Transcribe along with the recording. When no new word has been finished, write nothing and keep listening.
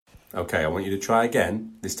Okay, I want you to try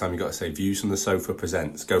again. This time you've got to say Views from the Sofa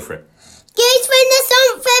presents. Go for it. Views from the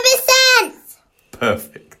Sofa presents.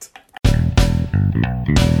 Perfect.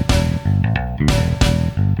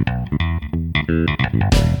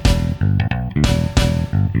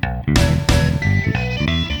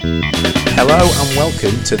 Hello and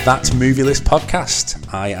welcome to That Movie List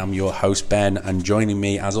podcast. I am your host Ben, and joining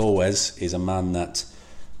me as always is a man that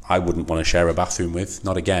I wouldn't want to share a bathroom with.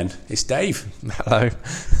 Not again. It's Dave. Hello.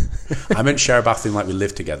 I meant share a bathroom like we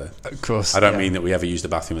live together. Of course. I don't mean that we ever used the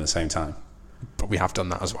bathroom at the same time. But we have done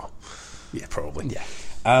that as well. Yeah, probably.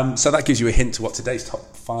 Yeah. So that gives you a hint to what today's top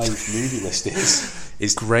 5 movie list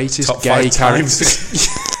is. Greatest top gay 5 times.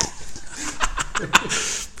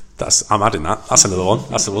 I'm adding that. That's another one.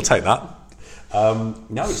 We'll take that. No,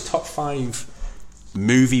 it's top 5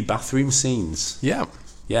 movie bathroom scenes. Yeah.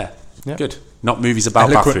 Yeah. Yeah. Good. Not movies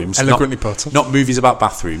about bathrooms. Eloquently put. Not movies about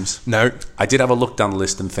bathrooms. No. I did have a look down the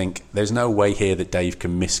list and think, there's no way here that Dave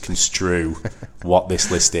can misconstrue what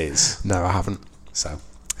this list is. No, I haven't. So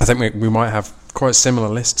I think we might have quite similar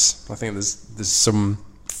lists. I think there's some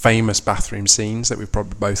famous bathroom scenes that we've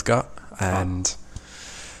probably both got, and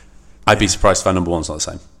I'd be surprised if our number one's not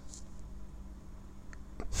the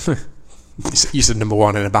same. you said number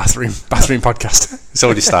one in a bathroom podcast. It's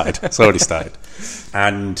already started.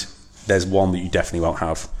 And there's one that you definitely won't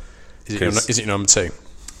have. Is it number 2?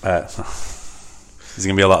 There's going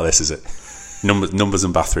to be a lot of this, is it? Numbers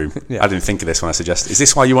and bathroom. Yeah. I didn't think of this when I suggested. Is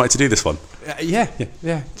this why you wanted to do this one? Yeah.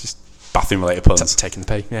 Just Bathroom related puns. taking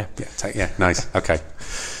the pee. Yeah. Yeah. Nice. Okay.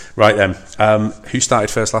 Right then. Who started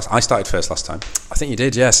first last? I started first last time. I think you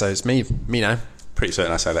did. Yeah. So it's me now. Pretty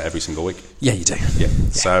certain I say that every single week. Yeah, you do. Yeah.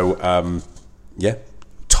 So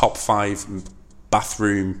top 5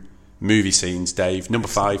 bathroom movie scenes. Dave, number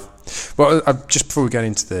 5. Well, just before we get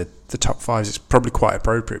into the top 5s, it's probably quite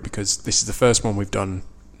appropriate because this is the first one we've done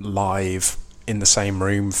live in the same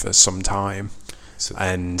room for some time,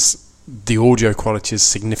 and the audio quality has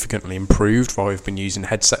significantly improved while we've been using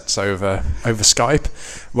headsets over Skype,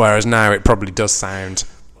 whereas now it probably does sound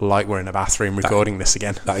like we're in a bathroom recording this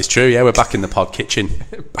again. That is true, yeah. We're back in the pod kitchen.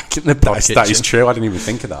 Back in the pod kitchen. That is true. I didn't even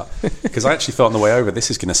think of that. Because I actually thought on the way over, this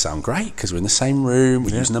is going to sound great because we're in the same room,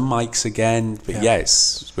 we're using the mics again. But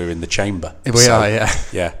we're in the chamber. We are, yeah.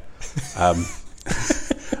 Yeah.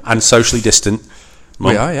 And socially distant.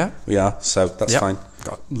 We are, yeah. We are, so that's fine.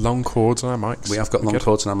 Got long cords on our mics. We have got long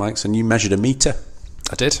cords on our mics, and you measured a metre.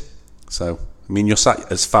 I did. So, I mean, you're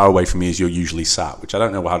sat as far away from me as you're usually sat, which I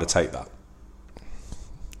don't know how to take that.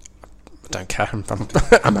 I don't care.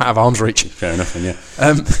 I'm out of arm's reach. Fair enough, then, yeah.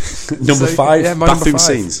 Number 5, bathroom number 5.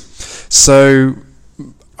 scenes. So,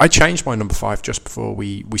 I changed my number 5 just before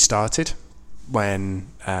we started, when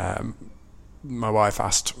my wife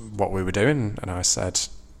asked what we were doing, and I said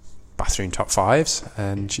bathroom top 5s,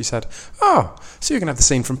 and she said, "Oh, so you're gonna have the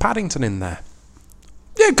scene from Paddington in there?"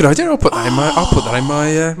 Yeah, good idea. I'll put that in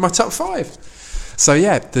my top 5. So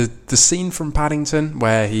yeah, the scene from Paddington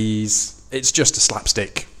where it's just a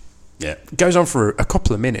slapstick. Yeah, it goes on for a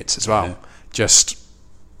couple of minutes as well. Yeah. Just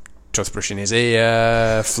toothbrush in his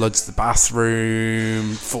ear, floods the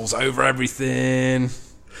bathroom, falls over everything.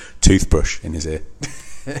 Toothbrush in his ear.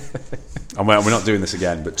 And we're not doing this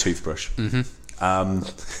again, but toothbrush. Mm-hmm.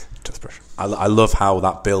 Toothbrush. I love how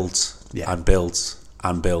that builds Yeah. and builds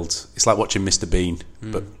and builds. It's like watching Mr. Bean,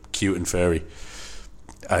 but cute and furry.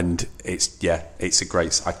 And it's a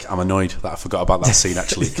great. I'm annoyed that I forgot about that scene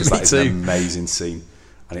actually, because that is an amazing scene,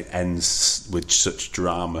 and it ends with such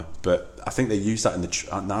drama. But I think they used that in the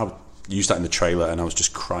trailer, and I was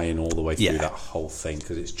just crying all the way through that whole thing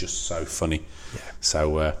because it's just so funny. Yeah.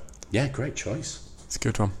 So great choice. It's a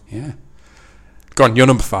good one. Yeah. Go on, your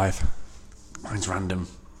number 5. Mine's random.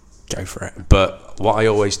 Go for it. But what I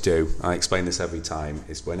always do, I explain this every time,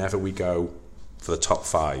 is whenever we go for the top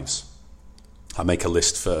 5s, I make a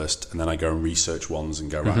list first, and then I go and research ones and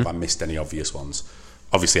go, right, if I missed any obvious ones.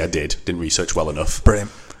 Obviously I didn't research well enough.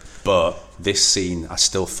 Brilliant. But this scene, I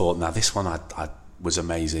still thought, now this one I was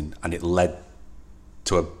amazing, and it led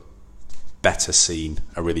to a better scene,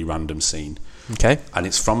 a really random scene. Okay. And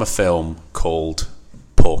it's from a film called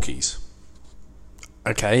Porky's.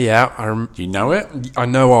 Okay, yeah. Do you know it? I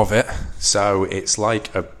know of it. So it's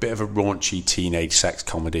like a bit of a raunchy teenage sex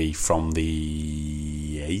comedy from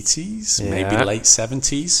the 80s, maybe late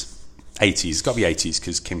 70s. 80s, it's got to be 80s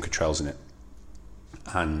because Kim Cattrall's in it.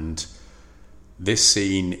 And this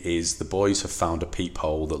scene is the boys have found a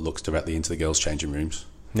peephole that looks directly into the girls' changing rooms.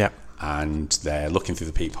 Yeah. And they're looking through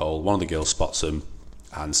the peephole. One of the girls spots them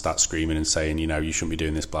and starts screaming and saying, you shouldn't be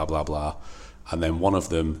doing this, blah, blah, blah. And then one of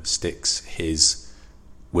them sticks his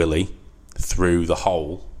willy through the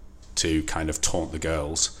hole to kind of taunt the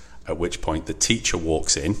girls, at which point the teacher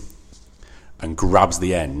walks in and grabs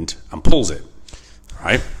the end and pulls it,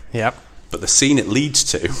 right? Yep. But the scene it leads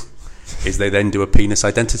to is they then do a penis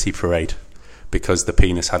identity parade because the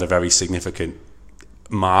penis had a very significant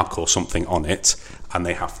mark or something on it, and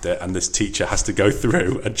this teacher has to go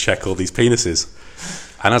through and check all these penises.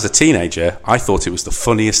 And as a teenager, I thought it was the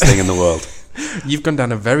funniest thing in the world. You've gone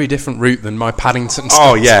down a very different route than my Paddington stuff.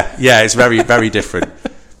 Oh yeah, it's very, very different.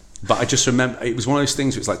 But I just remember it was one of those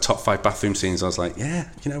things. It was like top 5 bathroom scenes. I was like, yeah,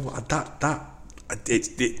 you know what,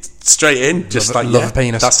 it's straight in. Just love a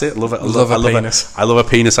penis. That's it. Love it. I love a penis. I love a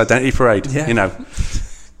penis identity parade. Yeah. You know,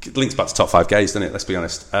 it links back to top 5 gays, doesn't it? Let's be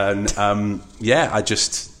honest. And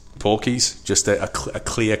Porky's, just a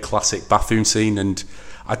clear classic bathroom scene, and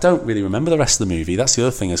I don't really remember the rest of the movie. That's the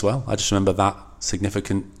other thing as well. I just remember that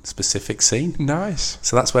significant, specific scene. Nice.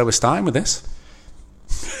 So that's where we're starting with this.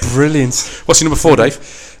 Brilliant. What's your number 4, Dave?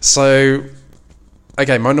 So,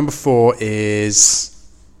 okay, my number 4 is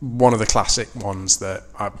one of the classic ones that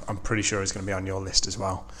I'm pretty sure is going to be on your list as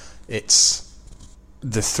well. It's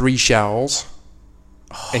the 3 shells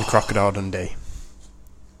in Crocodile Dundee.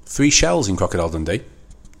 3 shells in Crocodile Dundee?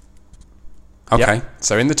 Okay. Yep.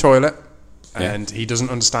 So in the toilet, and he doesn't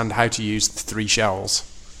understand how to use the 3 shells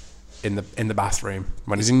in the bathroom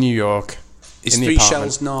when he's in New York. Is in the 3 apartment.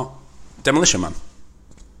 shells not Demolition Man?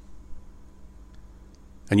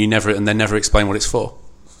 And they never explain what it's for?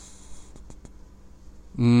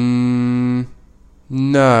 No,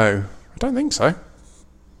 I don't think so.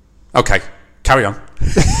 Okay, carry on.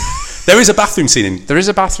 There is a bathroom scene There is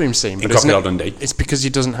a bathroom scene, in but Crocodile Dundee. It's because he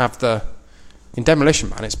doesn't have the... In Demolition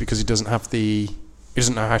Man, it's because he doesn't have the... He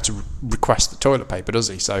doesn't know how to request the toilet paper, does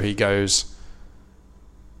he? So he goes...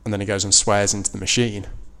 And then he goes and swears into the machine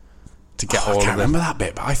to get all of them. I can't remember that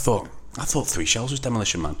bit, but I thought 3 shells was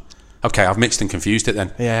Demolition Man. Okay, I've mixed and confused it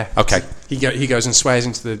then. Yeah. Okay. He goes and swears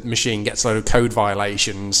into the machine, gets a load of code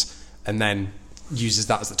violations, and then uses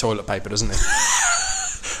that as the toilet paper, doesn't he?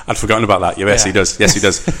 I'd forgotten about that. Yes, he does. Yes, he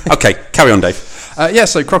does. Okay, carry on, Dave.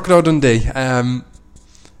 So Crocodile Dundee. He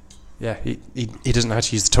doesn't know how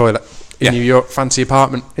to use the toilet in New York, fancy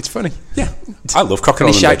apartment. It's funny. Yeah, I love Crocodile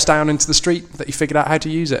And he Dundee. shouts down into the street that he figured out how to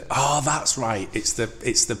use it. Oh, that's right. It's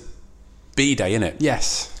the B-Day, isn't it?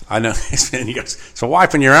 Yes. I know. And he goes, "So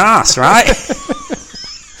wiping your ass, right?"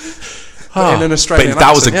 In an Australian But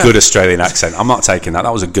that was a accent, good Australian accent. I'm not taking that.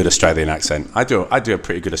 That was a good Australian accent. I do a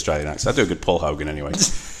pretty good Australian accent. I do a good Paul Hogan anyway.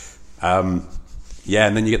 And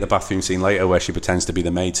then you get the bathroom scene later where she pretends to be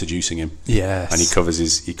the maid seducing him. Yes. And he covers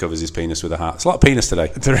his penis with a hat. It's a lot of penis today.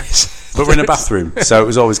 There is. But we're in a bathroom, so it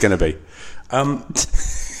was always going to be.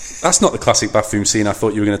 That's not the classic bathroom scene I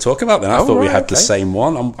thought you were going to talk about then. I thought we had the same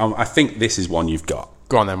one. I think this is one you've got.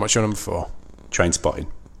 Go on then, what's your number 4? Train Spotting.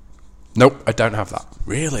 Nope, I don't have that.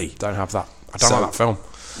 Really? Don't have that. I don't like that film.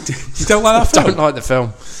 You don't like that film? I don't like the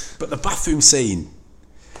film. But the bathroom scene...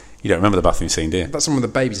 You don't remember the bathroom scene, do you? That's the one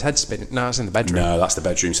with the baby's head spinning. No, it's in the bedroom. No, that's the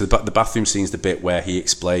bedroom. So the bathroom scene is the bit where he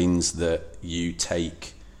explains that you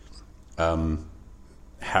take... I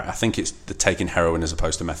think it's the taking heroin as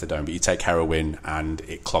opposed to methadone, but you take heroin and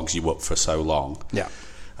it clogs you up for so long. Yeah.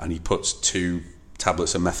 And he puts 2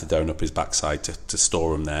 tablets of methadone up his backside to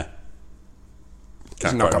store them there.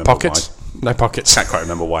 He's not got pockets. No pockets. Can't quite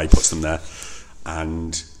remember why he puts them there.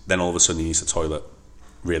 And then all of a sudden he needs the toilet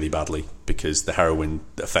really badly because the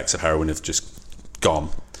effects of heroin have just gone.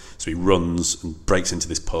 So he runs and breaks into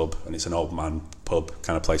this pub, and it's an old man pub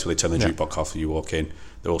kind of place where they turn the jukebox off and you walk in.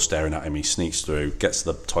 They're all staring at him. He sneaks through, gets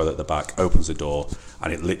to the toilet at the back, opens the door,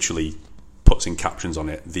 and it literally puts in captions on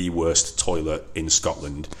it, "The worst toilet in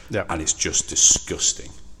Scotland." Yeah. And it's just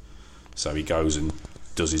disgusting. So he goes and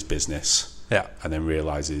does his business. Yeah. And then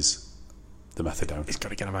realises the methadone. He's got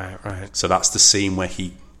to get him out, right. So that's the scene where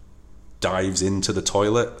he dives into the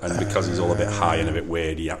toilet, and because he's all a bit high and a bit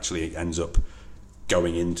weird, he actually ends up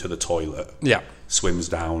going into the toilet. Yeah. Swims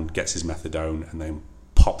down, gets his methadone, and then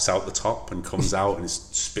pops out the top and comes out and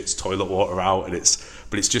spits toilet water out, and it's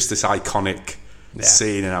just this iconic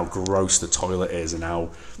scene, and how gross the toilet is,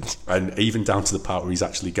 and even down to the part where he's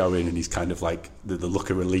actually going and he's kind of like the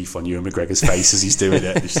look of relief on Ewan McGregor's face as he's doing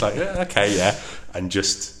it. It's like, yeah, okay, yeah,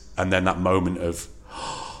 and then that moment of,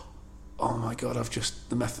 oh my god, I've just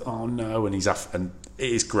the meth. Oh no, and and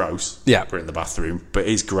it is gross. Yeah, we're in the bathroom, but it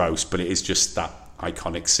is gross. But it is just that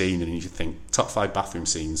iconic scene, and you think top 5 bathroom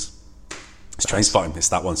scenes. It's Train Spotting. It's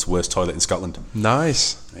that one's worst toilet in Scotland.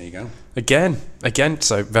 Nice. There you go. Again.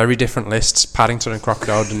 So very different lists: Paddington and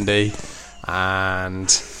Crocodile Dundee,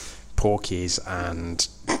 and Porky's and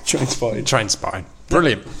Train Spotting.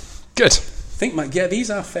 Brilliant. Good. I think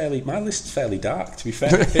these are my list's fairly dark. To be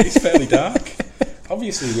fair, it's fairly dark.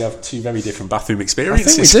 Obviously, we have two very different bathroom I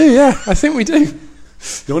experiences. think we do, yeah. I think we do.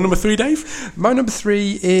 Your number 3, Dave? My number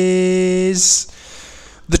 3 is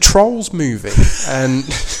the Trolls movie. And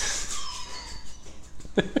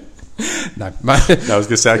no, No, I was going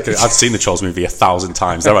to say, I've seen the Trolls movie 1,000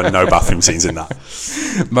 times. There are no bathroom scenes in that.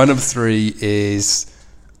 my number 3 is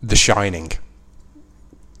The Shining.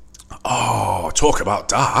 Oh, talk about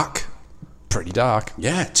dark. Pretty dark.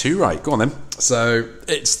 Yeah, 2 right. Go on then. So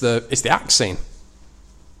it's the axe scene.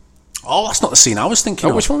 Oh, that's not the scene I was thinking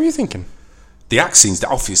of. Which one were you thinking? The axe scene's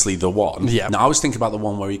obviously the one. Yeah. Now, I was thinking about the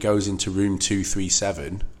one where he goes into room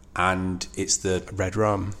 237 and it's the... Red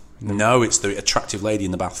rum. No, it's the attractive lady in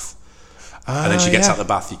the bath. And then she gets out of the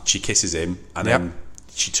bath, she kisses him, and then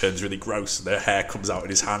she turns really gross and her hair comes out in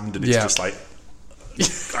his hand and it's just like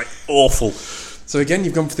awful. So again,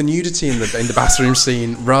 you've gone for the nudity in the bathroom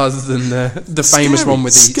scene rather than the famous one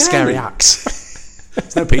with the scary axe.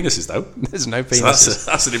 There's no penises though. There's no penises.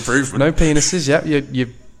 So that's an improvement. No penises. Yeah,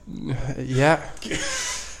 yeah.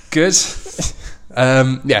 Good.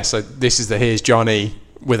 So this is here's Johnny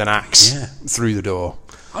with an axe through the door.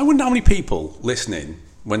 I wonder how many people listening,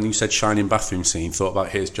 when you said shining bathroom scene, thought about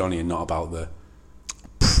Here's Johnny and not about the...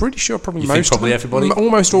 Pretty sure probably You most think probably of them. everybody?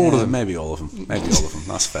 Almost all of them. Maybe all of them.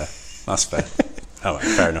 That's fair. That's fair. All right,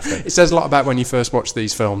 fair enough then. It says a lot about when you first watch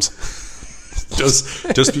these films.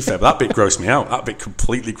 Just to be fair, but that bit grossed me out. That bit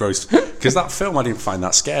completely grossed... Because that film, I didn't find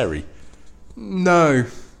that scary. No,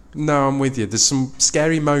 I'm with you. There's some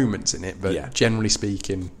scary moments in it, but generally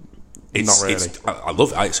speaking, not really. I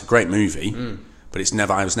love it. It's a great movie,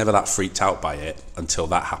 but I was never that freaked out by it until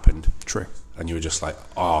that happened. True. And you were just like,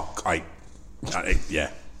 die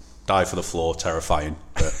for the floor, terrifying.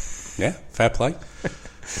 But yeah, fair play.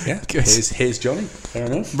 Yeah, Good. Here's Johnny. Fair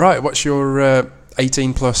enough. Right, what's your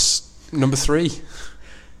 18 plus number 3?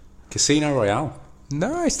 Casino Royale.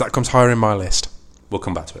 Nice, that comes higher in my list. We'll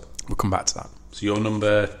come back to it. We'll come back to that. So your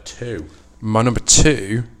number 2. My number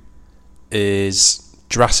 2 is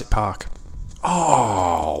Jurassic Park.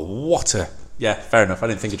 Oh, what a... Yeah, fair enough. I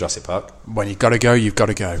didn't think of Jurassic Park. When you've got to go, you've got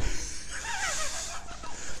to go.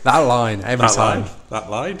 That line, every time. That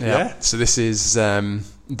line, yeah. So this is the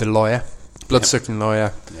lawyer, blood-sucking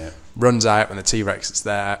lawyer, runs out when the T-Rex is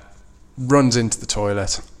there, runs into the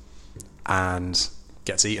toilet and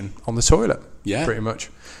gets eaten on the toilet, pretty much.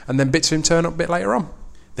 And then bits of him turn up a bit later on.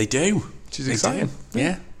 They do. Which is exciting.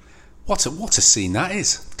 Yeah. What a scene that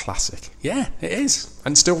is. Classic. Yeah, it is.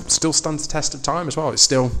 And still stands the test of time as well. It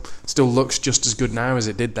still looks just as good now as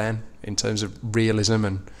it did then in terms of realism,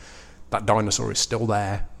 and that dinosaur is still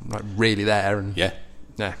there, like really there. And yeah.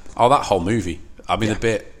 Oh, that whole movie. I mean,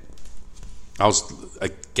 I was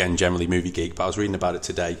again generally movie geek, but I was reading about it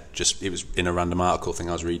today. It was in a random article thing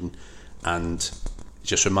I was reading, and it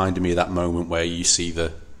just reminded me of that moment where you see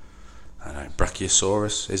the, I don't know,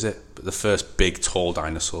 Brachiosaurus, is it? But the first big tall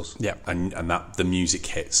dinosaurs. Yeah. And that the music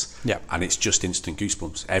hits. Yeah. And it's just instant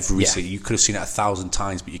goosebumps. Every scene, you could have seen it 1,000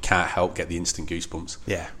 times, but you can't help get the instant goosebumps.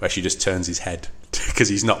 Yeah. Where she just turns his head because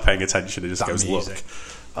he's not paying attention and just goes, music.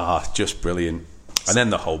 Look. Just brilliant. And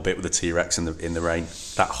then the whole bit with the T-Rex in the rain.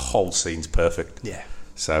 That whole scene's perfect. Yeah.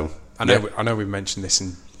 So I know we mentioned this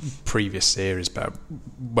in previous series, but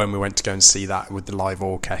when we went to go and see that with the live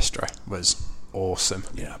orchestra was awesome.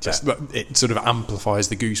 Yeah, but it sort of amplifies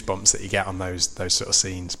the goosebumps that you get on those sort of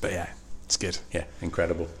scenes. But yeah, it's good. Yeah,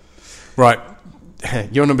 incredible. Right,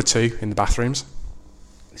 your number 2 in the bathrooms.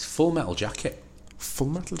 It's Full Metal Jacket. Full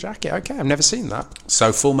Metal Jacket. Okay, I've never seen that.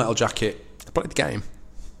 So Full Metal Jacket. I played the game.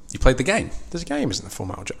 You played the game? There's a game, isn't there? Full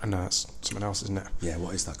Metal Jacket. No, that's something else, isn't it? Yeah.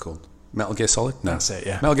 What is that called? Metal Gear Solid. No, that's it.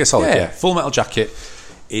 Yeah, Metal Gear Solid. Yeah. Full Metal Jacket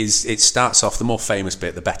it starts off, the more famous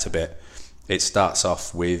bit, the better bit. It starts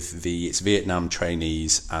off with it's Vietnam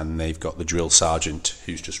trainees, and they've got the drill sergeant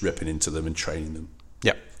who's just ripping into them and training them.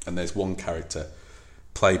 Yep. And there's one character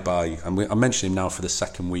played by, I'm mentioning him now for the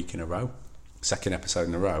second episode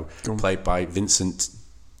in a row, played by Vincent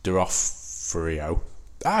D'Onofrio.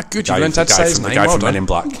 Ah, good. You learned how to say his name. The guy from Men in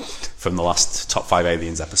Black, from the last Top 5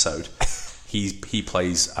 Aliens episode. He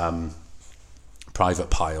plays Private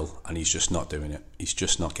Pyle, and he's just not doing it. He's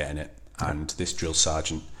just not getting it. And this drill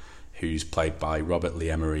sergeant, who's played by Robert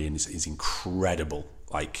Lee Emery, and is incredible.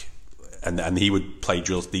 And he would play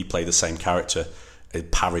drills. He played the same character in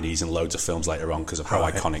parodies in loads of films later on because of how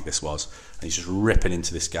iconic this was. And he's just ripping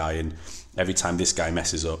into this guy, and every time this guy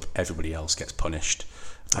messes up, everybody else gets punished.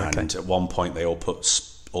 And at one point,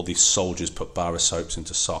 all these soldiers put bar of soaps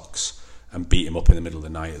into socks and beat him up in the middle of the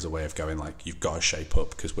night as a way of going like, you've got to shape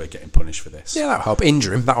up because we're getting punished for this. Yeah, that'll help.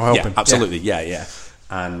 Injure him. That'll help him. Absolutely. Yeah.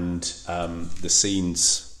 And the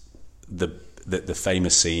scenes, the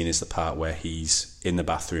famous scene is the part where he's in the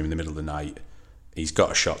bathroom in the middle of the night he's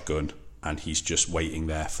got a shotgun and he's just waiting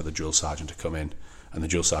there for the drill sergeant to come in, and the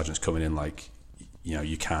drill sergeant's coming in like,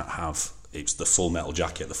 you can't have, it's the full metal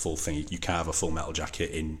jacket, the full thing, you can't have a full metal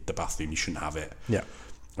jacket in the bathroom, you shouldn't have it. Yeah.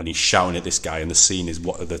 And he's shouting at this guy, and the scene is,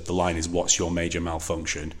 the line is, what's your major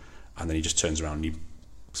malfunction? And then he just turns around and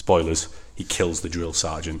spoilers, he kills the drill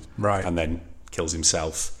sergeant, right, and then kills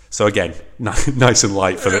himself. So again, nice and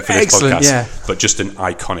light for this podcast, yeah. But just an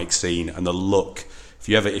iconic scene, and the look.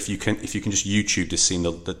 If you can just YouTube this scene,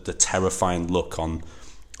 the terrifying look on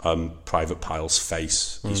Private Pyle's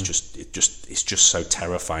face is it's just so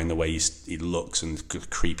terrifying, the way he looks and the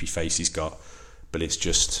creepy face he's got. But it's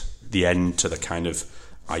just the end to the kind of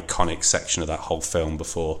iconic section of that whole film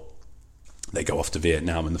before they go off to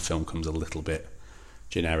Vietnam, and the film comes a little bit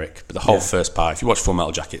generic. But the whole first part, if you watch Full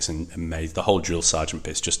Metal Jacket's amazing. The whole drill sergeant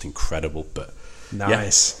bit's just incredible. But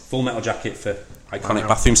nice. Full Metal Jacket for iconic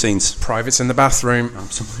bathroom scenes. Privates in the bathroom.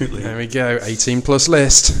 Absolutely. There we go. 18 plus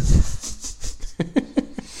list.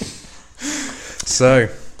 So,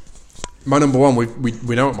 my number one.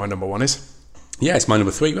 We know what my number one is. Yeah, it's my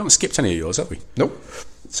number 3. We haven't skipped any of yours, have we? Nope.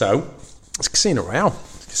 So, it's Casino Royale.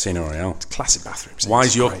 Casino Royale. It's classic bathroom scene. Why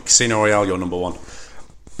is your Casino Royale your number 1?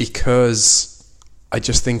 Because I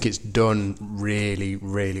just think it's done really,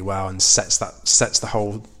 really well, and sets the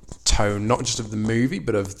whole tone, not just of the movie,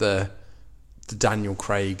 but of the Daniel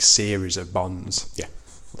Craig series of Bonds. Yeah,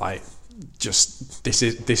 like, just this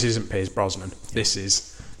isn't Pierce Brosnan. This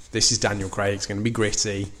is Daniel Craig. It's going to be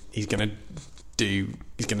gritty. He's going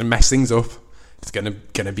to mess things up. It's going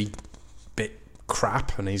to be a bit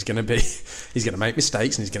crap, and he's going to make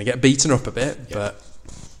mistakes, and he's going to get beaten up a bit. Yeah. But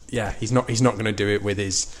yeah, he's not going to do it with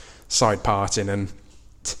his side parting and.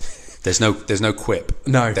 There's no quip.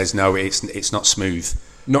 No. It's not smooth.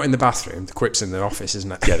 Not in the bathroom. The quip's in the office,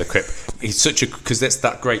 isn't it? Yeah, the quip. He's because that's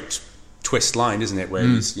that great twist line, isn't it? Where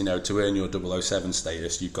he's, to earn your 007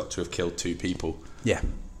 status, you've got to have killed 2 people. Yeah.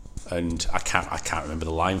 And I can't remember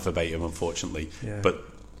the line verbatim, unfortunately. Yeah. But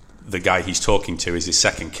the guy he's talking to is his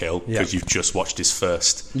second kill, because you've just watched his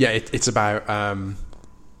first. Yeah, it's about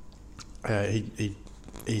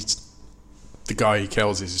he's the guy he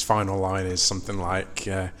kills. His final line is something like,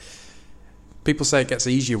 "People say it gets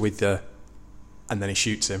easier with the," and then he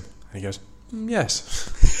shoots him, and he goes,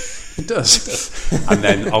 "Yes, it does." And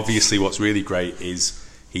then obviously, what's really great is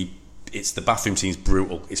it's the bathroom scene's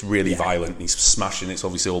brutal. It's really violent. He's smashing. It's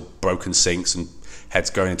obviously all broken sinks and heads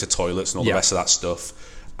going into toilets and all the rest of that stuff.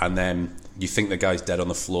 And then you think the guy's dead on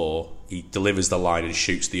the floor. He delivers the line and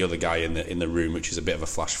shoots the other guy in the room, which is a bit of a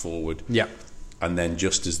flash forward. Yeah. And then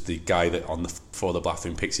just as the guy that on the floor of the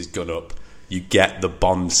bathroom picks his gun up, you get the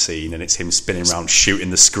Bond scene, and it's him spinning around shooting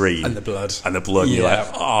the screen and the blood. And you're like,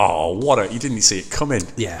 oh, you didn't see it coming.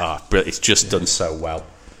 Yeah. It's just done so well.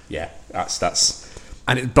 Yeah, that's.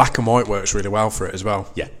 And black and white works really well for it as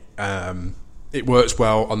well. Yeah. It works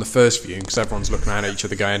well on the first viewing because everyone's looking around at each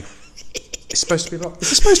other going, it's supposed to be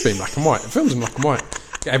in black and white. The film's in black and white.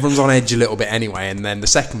 Everyone's on edge a little bit anyway, and then the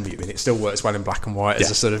second viewing, it still works well in black and white as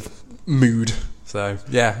a sort of mood. So,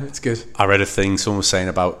 yeah, it's good. I read a thing, someone was saying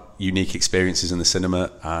about unique experiences in the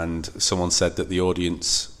cinema, and someone said that the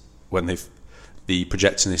audience, when the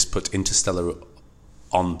projectionist put Interstellar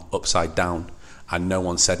on upside down, and no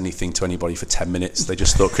one said anything to anybody for 10 minutes. They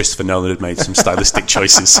just thought Christopher Nolan had made some stylistic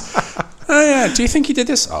choices. Oh yeah, do you think he did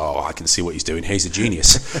this? Oh, I can see what he's doing. He's a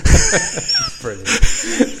genius. Brilliant.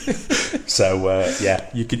 So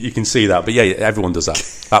you can see that. But yeah, everyone does that.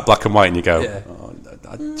 That black and white, and you go,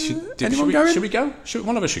 should we go?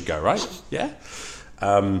 One of us should go, right? Yeah.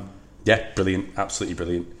 Yeah, brilliant. Absolutely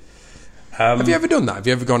brilliant. Have you ever done that? Have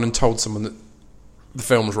you ever gone and told someone that the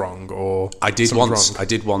film's wrong, or I did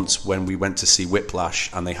once when we went to see Whiplash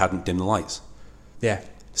and they hadn't dimmed the lights. Yeah.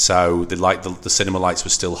 So the cinema lights were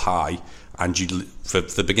still high, and for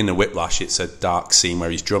the beginning of Whiplash, it's a dark scene where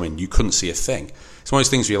he's drumming. You couldn't see a thing. It's one of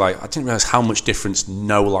those things where you're like, I didn't realise how much difference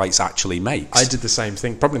no lights actually makes. I did the same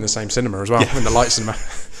thing, probably in the same cinema as well, when the lights cinema.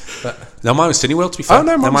 No, mine was Cineworld, to be fair. Oh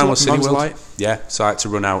no, mine was Cineworld. Light. Yeah, so I had to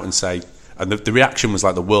run out and say, and the reaction was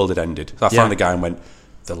like the world had ended. So I found the guy and went,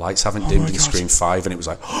 the lights haven't dimmed in Scream 5, and it was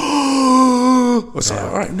like, oh, it's like,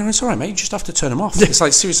 all right, no, it's all right, mate. You just have to turn them off. It's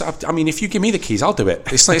like, seriously, I mean, if you give me the keys, I'll do it.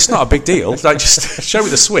 It's not a big deal. Like, just show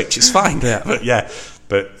me the switch. It's fine. Yeah.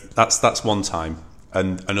 But that's one time,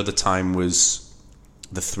 and another time was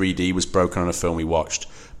the 3D was broken on a film we watched,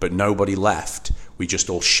 but nobody left. We just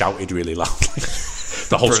all shouted really loudly.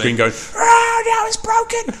 The whole screen going, oh no, it's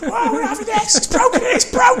broken! Oh, we're having this! It's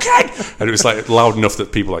broken! And it was like loud enough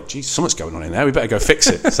that people were like, geez, something's going on in there. We better go fix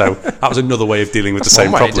it. So that was another way of dealing with the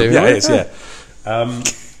same problem. Yeah, it is. Yeah.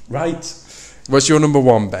 Right. What's your number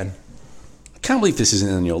one, Ben? I can't believe this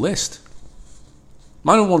isn't on your list.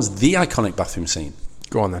 My number one's the iconic bathroom scene.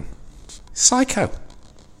 Go on then. Psycho.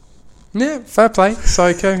 Yeah, fair play.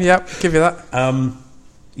 Psycho. Yep, give you that.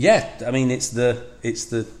 Yeah, I mean it's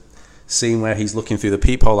the scene where he's looking through the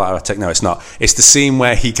peephole at our No, it's not. It's the scene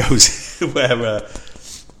where he goes where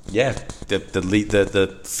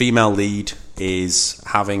the female lead is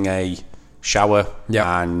having a shower,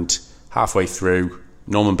 and halfway through,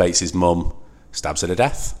 Norman Bates' mum stabs her to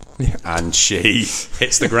death. Yeah. And she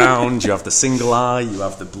hits the ground. You have the single eye. You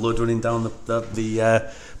have the blood running down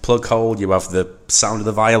the plug hole. You have the sound of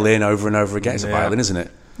the violin over and over again. It's a violin, isn't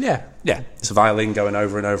it? Yeah. Yeah. It's a violin going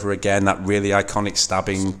over and over again. That really iconic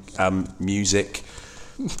stabbing music.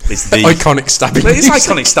 It's the iconic stabbing music. It's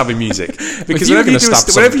iconic stabbing music. Because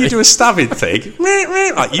whenever you do a stabbing thing,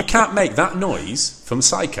 like, you can't make that noise from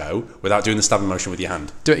Psycho without doing the stabbing motion with your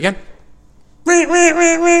hand. Do it again.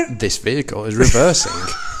 This vehicle is reversing.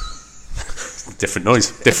 Different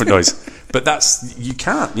noise. But you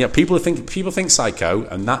can't. Yeah, people think Psycho,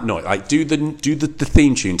 and that noise. Like, do the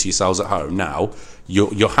theme tune to yourselves at home now.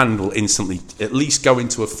 Your hand will instantly at least go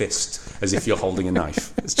into a fist as if you're holding a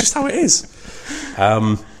knife. It's just how it is.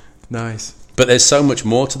 Nice. But there's so much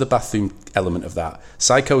more to the bathroom element of that.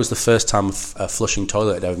 Psycho was the first time a flushing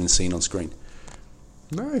toilet had ever been seen on screen.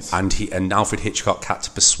 Nice. And Alfred Hitchcock had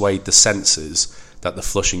to persuade the censors that the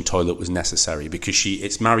flushing toilet was necessary, because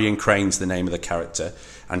it's Marion Crane's the name of the character,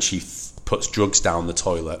 and she puts drugs down the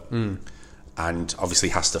toilet and obviously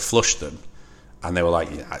has to flush them. And they were like,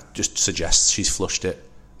 just suggests she's flushed it.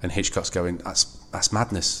 And Hitchcock's going, that's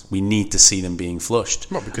madness. We need to see them being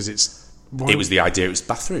flushed. Well, because it was the idea. It was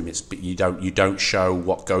bathroom. You don't show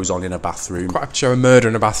what goes on in a bathroom. Quite show a murder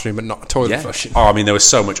in a bathroom, but not a toilet flushing. Oh, I mean, there was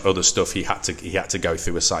so much other stuff he had to go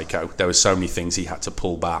through a Psycho. There were so many things he had to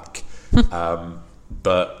pull back.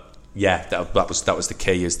 But yeah, that was the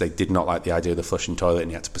key. Is they did not like the idea of the flushing toilet, and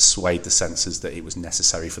he had to persuade the censors that it was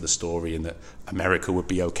necessary for the story and that America would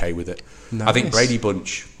be okay with it. Nice. I think Brady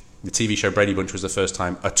Bunch, the TV show Brady Bunch, was the first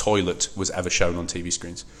time a toilet was ever shown on TV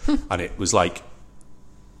screens, and it was like,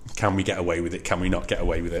 can we get away with it? Can we not get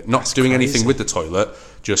away with it? Not That's doing crazy. Anything with the toilet,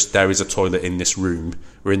 just there is a toilet in this room.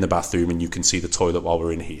 We're in the bathroom and you can see the toilet while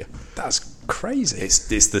we're in here. That's crazy.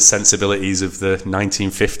 It's the sensibilities of the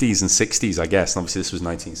 1950s and 60s, I guess. And obviously this was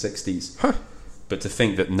 1960s. Huh. But to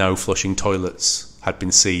think that no flushing toilets had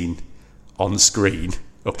been seen on screen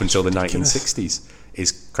up until the 1960s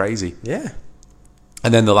is crazy. Yeah.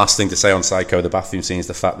 And then the last thing to say on Psycho, the bathroom scene, is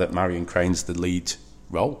the fact that Marion Crane's the lead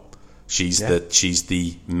role. She's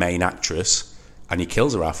the main actress, and he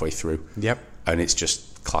kills her halfway through. Yep. And it's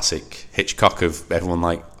just classic Hitchcock of everyone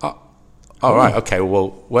like, right, okay,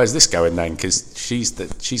 well, where's this going then? Because she's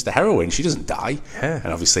the heroine. She doesn't die. Yeah.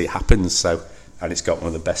 And obviously it happens. So, and it's got one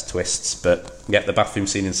of the best twists. But yeah, the bathroom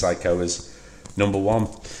scene in Psycho is number one.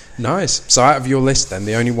 Nice. So out of your list, then,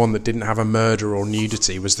 the only one that didn't have a murder or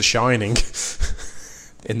nudity was The Shining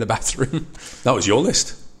in the bathroom. That was your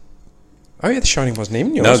list. Oh yeah, The Shining wasn't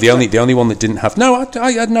even yours. No, the only one that didn't have. No,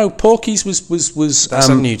 I no. Porky's was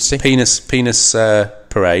nudity. Penis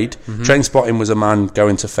parade. Mm-hmm. Trainspotting was a man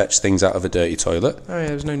going to fetch things out of a dirty toilet. Oh yeah,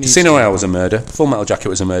 there was no nudity. Casino Royale was a murder. Full Metal Jacket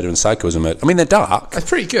was a murder, and Psycho was a murder. I mean, they're dark. That's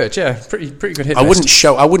pretty good. Yeah, pretty good hit. I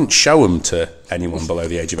wouldn't show them to anyone below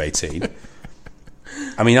the age of 18.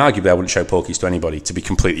 I mean, arguably, I wouldn't show Porky's to anybody, to be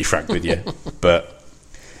completely frank with you. But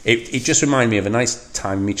it just reminded me of a nice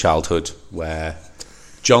time in my childhood where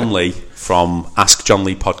John Lee from Ask John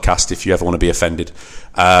Lee podcast, if you ever want to be offended,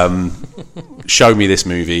 showed me this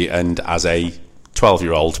movie, and as a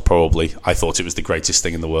 12-year-old, probably, I thought it was the greatest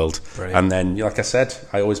thing in the world. Brilliant. And then, like I said,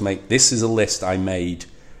 I always make... This is a list I made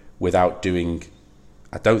without doing...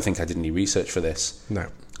 I don't think I did any research for this. No.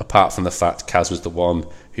 Apart from the fact Kaz was the one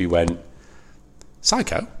who went,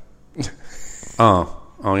 Psycho?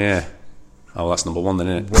 Oh yeah. Oh, that's number one then,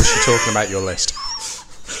 isn't it? Was she talking about your list?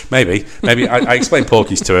 Maybe. I explained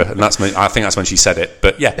Porky's to her, and I think that's when she said it.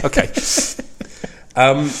 But yeah, okay.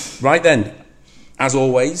 Right then, as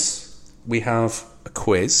always, we have a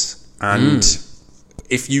quiz, and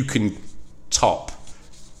if you can top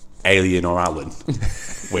Alien or Alan,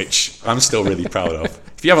 which I'm still really proud of.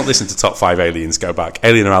 If you haven't listened to Top 5 Aliens, go back.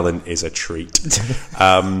 Alien or Alan is a treat.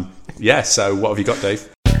 So what have you got, Dave?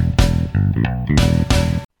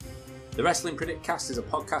 The Wrestling Predictcast is a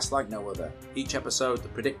podcast like no other. Each episode, the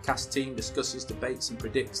Predictcast team discusses, debates and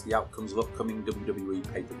predicts the outcomes of upcoming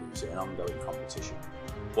WWE pay-per-views in an ongoing competition.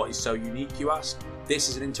 What is so unique, you ask? This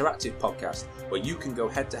is an interactive podcast where you can go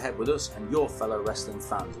head-to-head with us and your fellow wrestling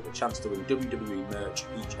fans with a chance to win WWE merch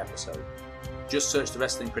each episode. Just search the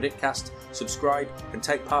Wrestling Predictcast, subscribe, and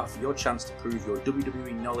take part for your chance to prove your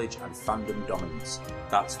WWE knowledge and fandom dominance.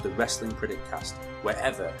 That's the Wrestling Predictcast,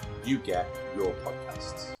 wherever you get your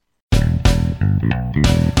podcasts.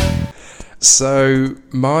 So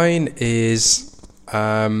mine is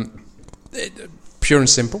pure and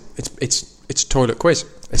simple. It's a toilet quiz.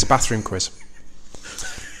 It's a bathroom quiz.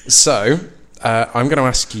 So I'm going to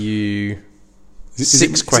ask you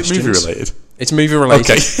six questions. Is it movie related? It's movie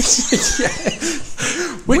related. Okay.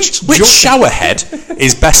 Which shower head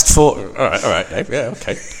is best for? All right, Dave. Yeah,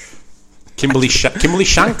 okay. Kimberly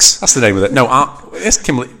Shanks. That's the name of it. No, it's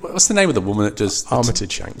Kimberly. What's the name of the woman that does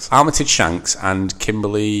Armitage Shanks? Armitage Shanks and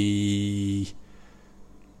Kimberly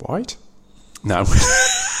White? No.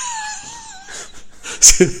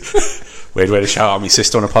 Weird way to shout out my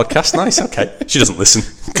sister on a podcast. Nice. Okay. She doesn't listen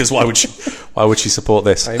because why would she support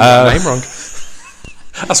this? I got the name wrong.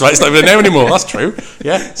 That's right. It's not even a name anymore. That's true.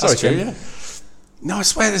 Yeah. That's true. Kim. Yeah. No, I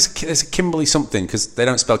swear there's a Kimberly something because they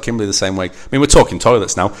don't spell Kimberly the same way. I mean, we're talking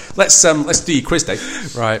toilets now. Let's do your quiz,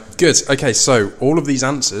 Dave. Right. Good. Okay. So all of these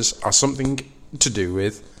answers are something to do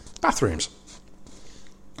with bathrooms.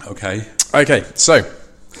 Okay. Okay. So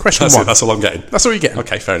question one. That's all I'm getting. That's all you get.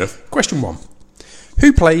 Okay. Fair enough. Question one.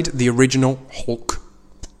 Who played the original Hulk?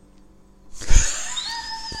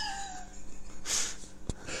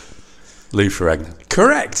 Lou Ferrigno.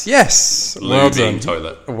 Correct. Yes. Lou Well being done.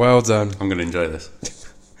 toilet. Well done. I'm going to enjoy this.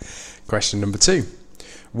 Question number 2.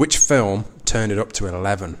 Which film turned it up to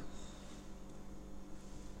 11?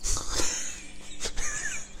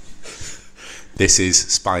 This is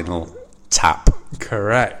Spinal Tap.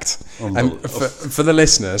 Correct. And for the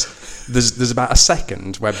listeners, there's about a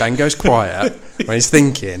second where Ben goes quiet when he's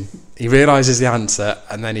thinking. He realises the answer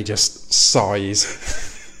and then he just sighs.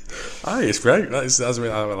 Aye, it's great. I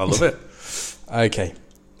love it. Okay.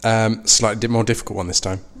 Slightly more difficult one this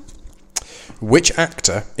time. Which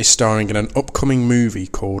actor is starring in an upcoming movie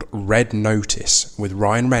called Red Notice with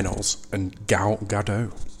Ryan Reynolds and Gal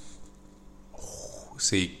Gadot?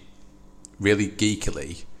 See, really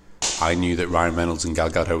geekily, I knew that Ryan Reynolds and Gal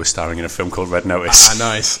Gadot were starring in a film called Red Notice. Ah,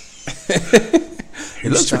 nice.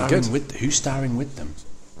 It looks really good. Who's starring with them?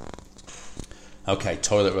 Okay,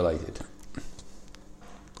 toilet related.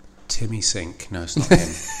 Timmy Sink. No, it's not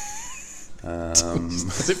him.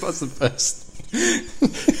 What's the first?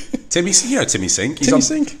 Timmy, you know Timmy Sink.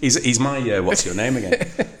 Sink. He's my. What's your name again?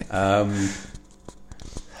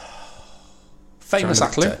 Famous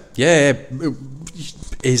actor. Yeah,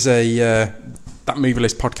 is a that Movie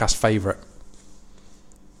List podcast favourite.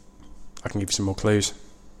 I can give you some more clues.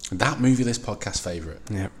 That Movie List podcast favourite.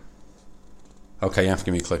 Yeah. Okay, you have to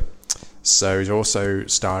give me a clue. So he's also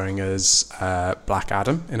starring as Black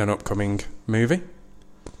Adam in an upcoming movie.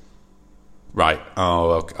 Right.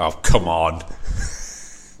 Oh, come on.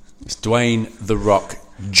 It's Dwayne "The Rock"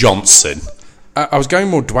 Johnson. I was going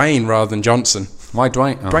more Dwayne rather than Johnson. Why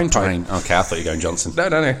Dwayne? Oh, Dwayne. Okay, I thought you were going Johnson. No.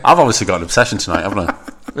 I've obviously got an obsession tonight, haven't I?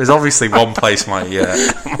 There's obviously one place my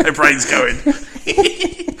brain's going.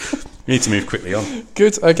 You need to move quickly on.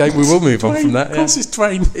 Good. Okay, we will move on from that. Of course, it's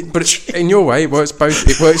Dwayne. But in your way, it works both.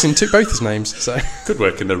 It works in both his names. So could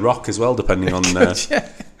work in The Rock as well, depending on. Yeah.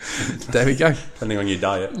 There we go. Depending on your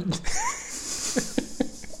diet.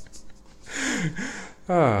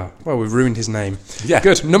 Well, we've ruined his name. Yeah.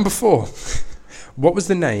 Good. Number 4. What was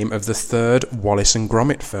the name of the third Wallace and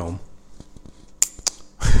Gromit film?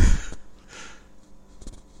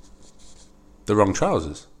 The Wrong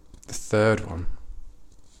Trousers. The third one.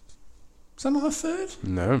 Is that not a third?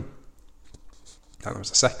 No. That was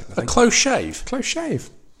the second, I think. A close shave. Close shave.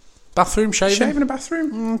 Bathroom shaving. Shave in a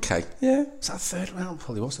bathroom. Okay. Yeah. Is that the third one? Well,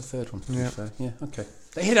 probably was the third one. Yeah. Yeah. Okay.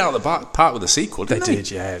 They hit out of the park with the sequel, didn't they? They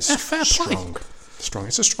did. Yeah. It's fair play. Strong.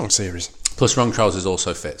 It's a strong series. Plus, Wrong Trousers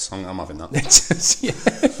also fits. I'm having that. Yeah.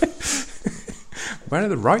 Where are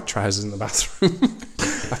the right trousers in the bathroom?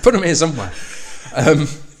 I put them here somewhere.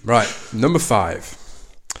 Right. Number 5.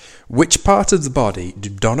 Which part of the body do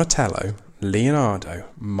Donatello, Leonardo,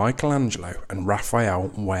 Michelangelo, and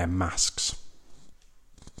Raphael wear masks?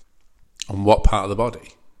 On what part of the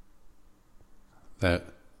body? Their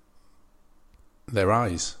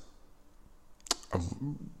eyes.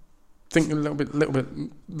 Think a little bit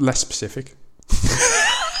less specific.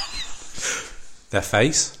 Their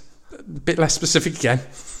face. A bit less specific again.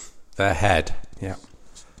 Their head. Yeah.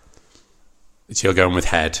 So you're going with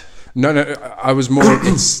head. No, I was more.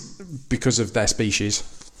 It's because of their species.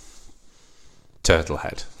 Turtle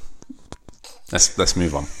head. Let's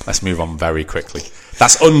move on. Let's move on very quickly.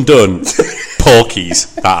 That's undone.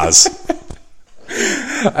 Porkies. That has.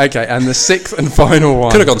 Okay, and the 6th and final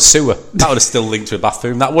one. Could have gone sewer. That would have still linked to a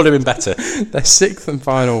bathroom. That would have been better. The 6th and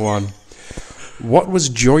final one. What was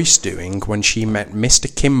Joyce doing when she met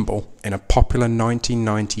Mr. Kimball in a popular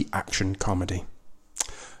 1990 action comedy?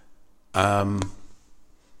 Now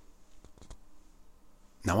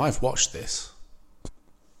I've watched this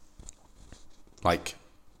like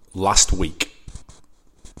last week.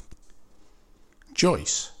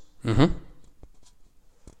 Joyce. Mm-hmm.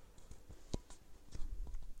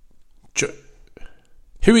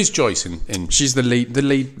 Who is Joyce in She's the lead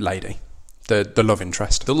lady, the love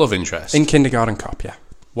interest the love interest? in Kindergarten Cop. Yeah.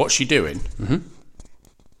 What's she doing? Mm-hmm.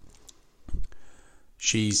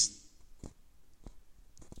 She's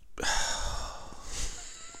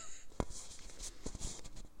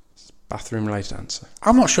Bathroom related answer.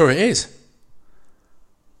 I'm not sure it is.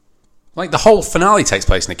 Like the whole finale takes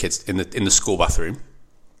place in the school bathroom.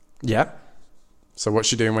 Yeah. So what's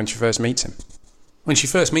she doing when she first meets him? When she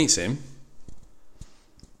first meets him,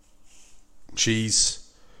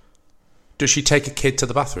 does she take a kid to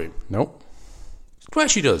the bathroom? Nope. Well,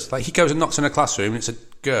 she does. Like he goes and knocks on her classroom, and it's a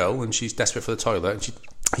girl, and she's desperate for the toilet, and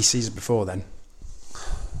He sees her before then.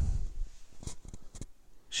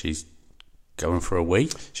 she's going for a wee.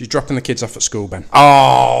 She's dropping the kids off at school, Ben.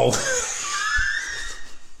 Oh,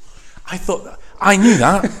 I knew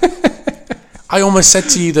that. I almost said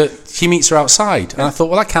to you that he meets her outside, and I thought,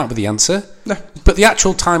 well, that can't be the answer. No. But the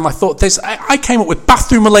actual time, I thought I came up with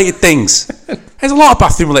bathroom-related things. There's a lot of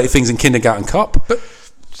bathroom-related things in Kindergarten Cop. But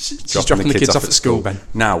she's dropping the kids off at school, Ben.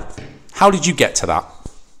 Now, how did you get to that?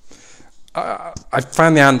 I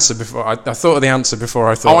found the answer before. I thought of the answer before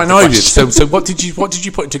I thought. Oh, I of the know you did. question. So what did you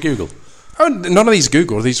put into Google? Oh, none of these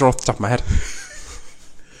Google. These are off the top of my head.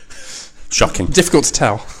 Shocking. Difficult to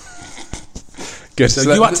tell. Good. So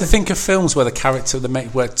you had to think of films where the character,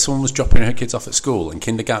 where someone was dropping her kids off at school, and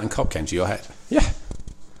Kindergarten Cop came to your head. Yeah.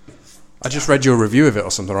 I just read your review of it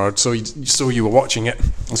or something, or I saw you were watching it.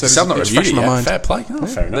 So I'm not reviewed it yet. Fair play. Oh,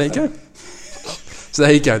 fair enough. There you go. So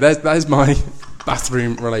there you go. There's my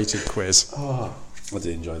bathroom-related quiz. Oh, I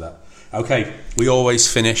did enjoy that. Okay, we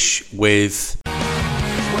always finish with...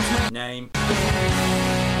 What's my name?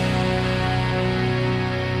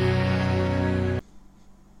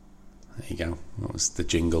 There you go. That was the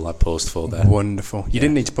jingle I paused for there. Wonderful. You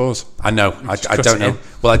didn't need to pause. I know. I cut don't it know. in.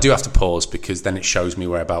 Well, I do have to pause because then it shows me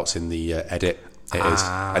whereabouts in the edit it is.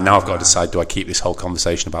 And now I've got to decide, do I keep this whole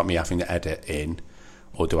conversation about me having to edit in,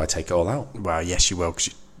 or do I take it all out? Well, yes, you will, because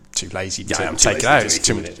you're too lazy to I'm take too it out. lazy It's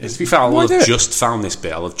to too do much. it. To be fair, I'll Why do have it? just found this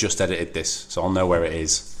bit. I'll have just edited this, so I'll know where it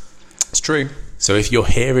is. It's true. So if you're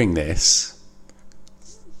hearing this,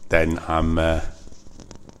 then I'm,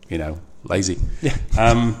 lazy.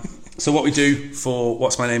 Yeah. So what we do for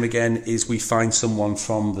What's My Name Again is we find someone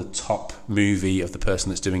from the top movie of the person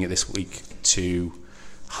that's doing it this week to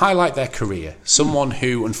highlight their career. Someone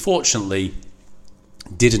who, unfortunately,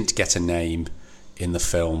 didn't get a name in the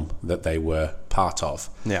film that they were part of.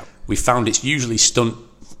 Yeah. We found it's usually stunt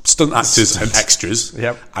actors and extras,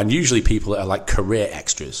 Yep. and usually people that are like career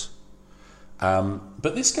extras.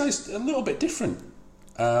 But this guy's a little bit different.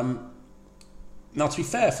 Now, to be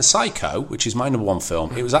fair, for Psycho, which is my number one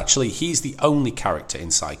film, it was actually, he's the only character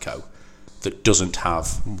in Psycho that doesn't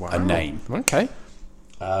have a name. Okay.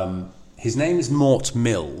 His name is Mort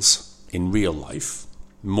Mills in real life.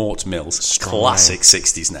 Mort Mills, Strong classic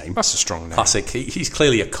 60s name. That's a strong name. Classic. He's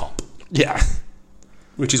clearly a cop, Yeah.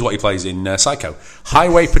 which is what he plays in Psycho.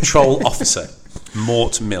 Highway Patrol Officer,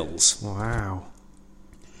 Mort Mills. Wow.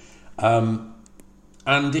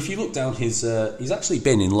 And if you look down he's actually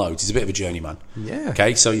been in loads. He's a bit of a journeyman. Yeah.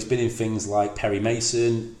 Okay, so he's been in things like Perry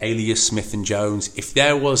Mason, Alias, Smith and Jones. If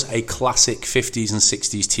there was a classic 50s and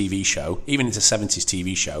 60s TV show, even it's a 70s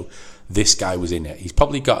TV show, this guy was in it. He's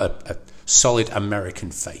probably got a solid American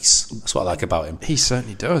face. That's what I like about him. He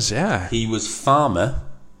certainly does, yeah. He was Farmer,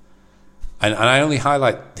 and I only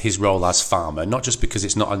highlight his role as Farmer, not just because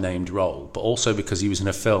it's not a named role, but also because he was in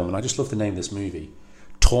a film, and I just love the name of this movie,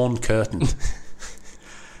 Torn Curtain.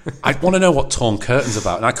 I want to know what Torn Curtain's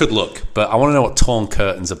about, and I could look, but I want to know what Torn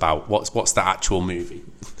Curtain's about. What's the actual movie?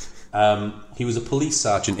 He was a police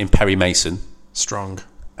sergeant in Perry Mason, Strong.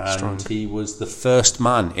 and he was the first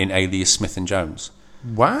man in Alias, Smith and Jones.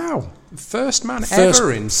 Wow. First man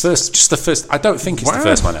ever in... Just the first. I don't think it's the Wow.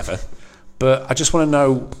 first man ever, but I just want to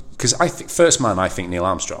know, because I think first man, I think Neil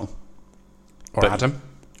Armstrong. Or But- Adam.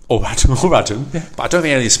 Or Adam. Yeah. But I don't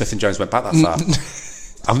think Alias, Smith and Jones went back that far.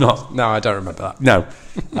 I'm not. No, I don't remember that. No.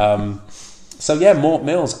 So yeah, Mort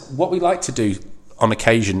Mills. What we like to do on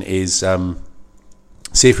occasion is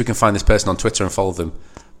see if we can find this person on Twitter and follow them.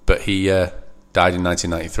 But he died in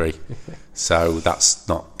 1993, so that's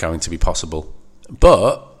not going to be possible.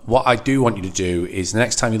 But what I do want you to do is the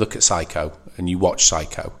next time you look at Psycho and you watch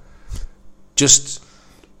Psycho, just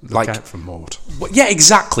Look out for Mort. Well, yeah,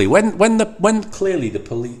 exactly. When clearly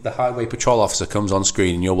the highway patrol officer comes on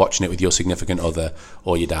screen and you're watching it with your significant other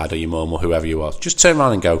or your dad or your mum or whoever you are, just turn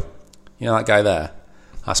around and go, you know that guy there?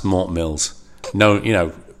 That's Mort Mills.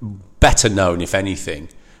 No, better known, if anything,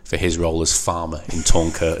 for his role as farmer in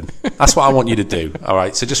Torn Curtain. That's what I want you to do. All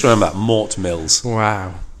right. So just remember that, Mort Mills.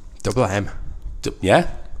 Wow. Double M. Yeah.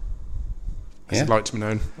 As he'd like to be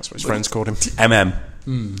known. That's what his friends called him.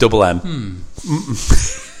 MM. Double M.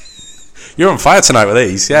 You're on fire tonight with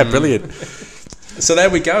these. Yeah, brilliant. So there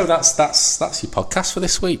we go. That's your podcast for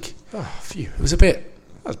this week. Oh, phew. It was a bit...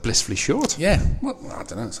 That was blissfully short. Yeah. Well, I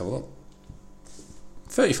don't know. Let's have a look.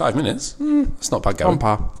 35 minutes. That's not bad going. On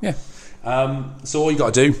par. Yeah. So all you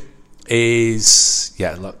got to do is...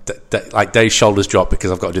 Yeah, look, like Dave's shoulders drop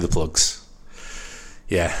because I've got to do the plugs.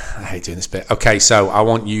 Yeah, I hate doing this bit. Okay, so I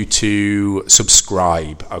want you to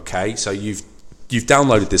subscribe, okay? So you've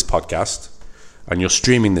downloaded this podcast and you're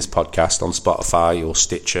streaming this podcast on Spotify or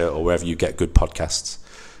Stitcher or wherever you get good podcasts.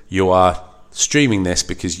 You are streaming this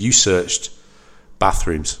because you searched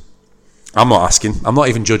bathrooms. I'm not asking. I'm not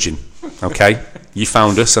even judging, okay? You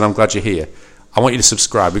found us and I'm glad you're here. I want you to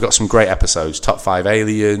subscribe. We've got some great episodes. Top 5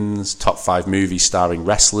 aliens, top 5 movies starring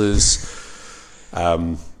wrestlers.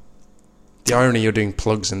 The irony you're doing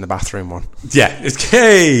plugs in the bathroom one. Yeah.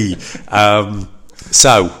 Hey.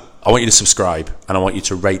 So I want you to subscribe and I want you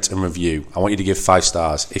to rate and review. I want you to give 5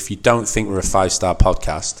 stars. If you don't think we're a 5-star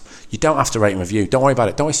podcast, you don't have to rate and review. Don't worry about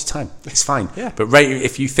it. Don't waste your time. It's fine. Yeah. But rate,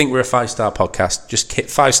 if you think we're a 5-star podcast, just hit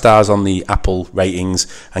 5 stars on the Apple ratings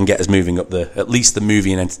and get us moving up at least the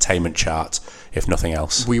movie and entertainment chart, if nothing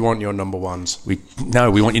else. We want your number ones. We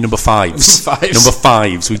want your number 5s. Fives. Number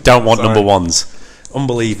 5s. We don't want Sorry. number 1s.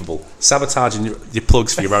 Unbelievable. Sabotaging your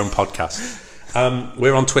plugs for your own podcast.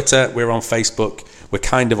 We're on Twitter. We're on Facebook. We're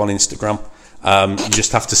kind of on Instagram. You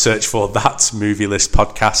just have to search for That Movie List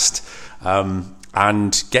Podcast.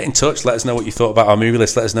 And get in touch. Let us know what you thought about our movie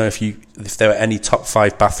list. Let us know if there were any top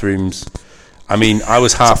 5 bathrooms. I mean, I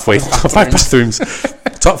was halfway. Top 5 bathrooms.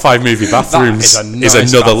 Top 5 movie bathrooms is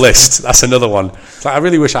another bathroom. list. That's another one. Like, I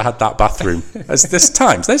really wish I had that bathroom. There's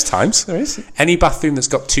times. There is. Any bathroom that's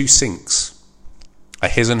got 2 sinks. A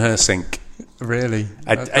his and her sink. Really?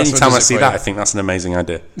 Anytime I see that, I think that's an amazing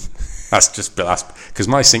idea. That's because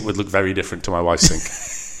my sink would look very different to my wife's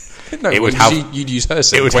sink. No, it would have. You'd use her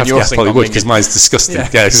sink. It would when have. your Yeah, sink probably on would being because mine's disgusting. Yeah.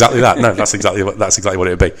 Yeah, exactly that. No, that's exactly what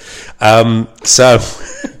it would be.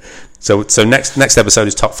 So next episode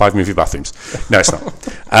is top 5 movie bathrooms. No, it's not.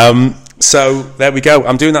 So there we go.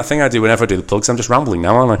 I'm doing that thing I do whenever I do the plugs. I'm just rambling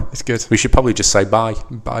now, aren't I? It's good. We should probably just say bye.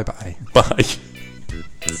 Bye-bye. Bye.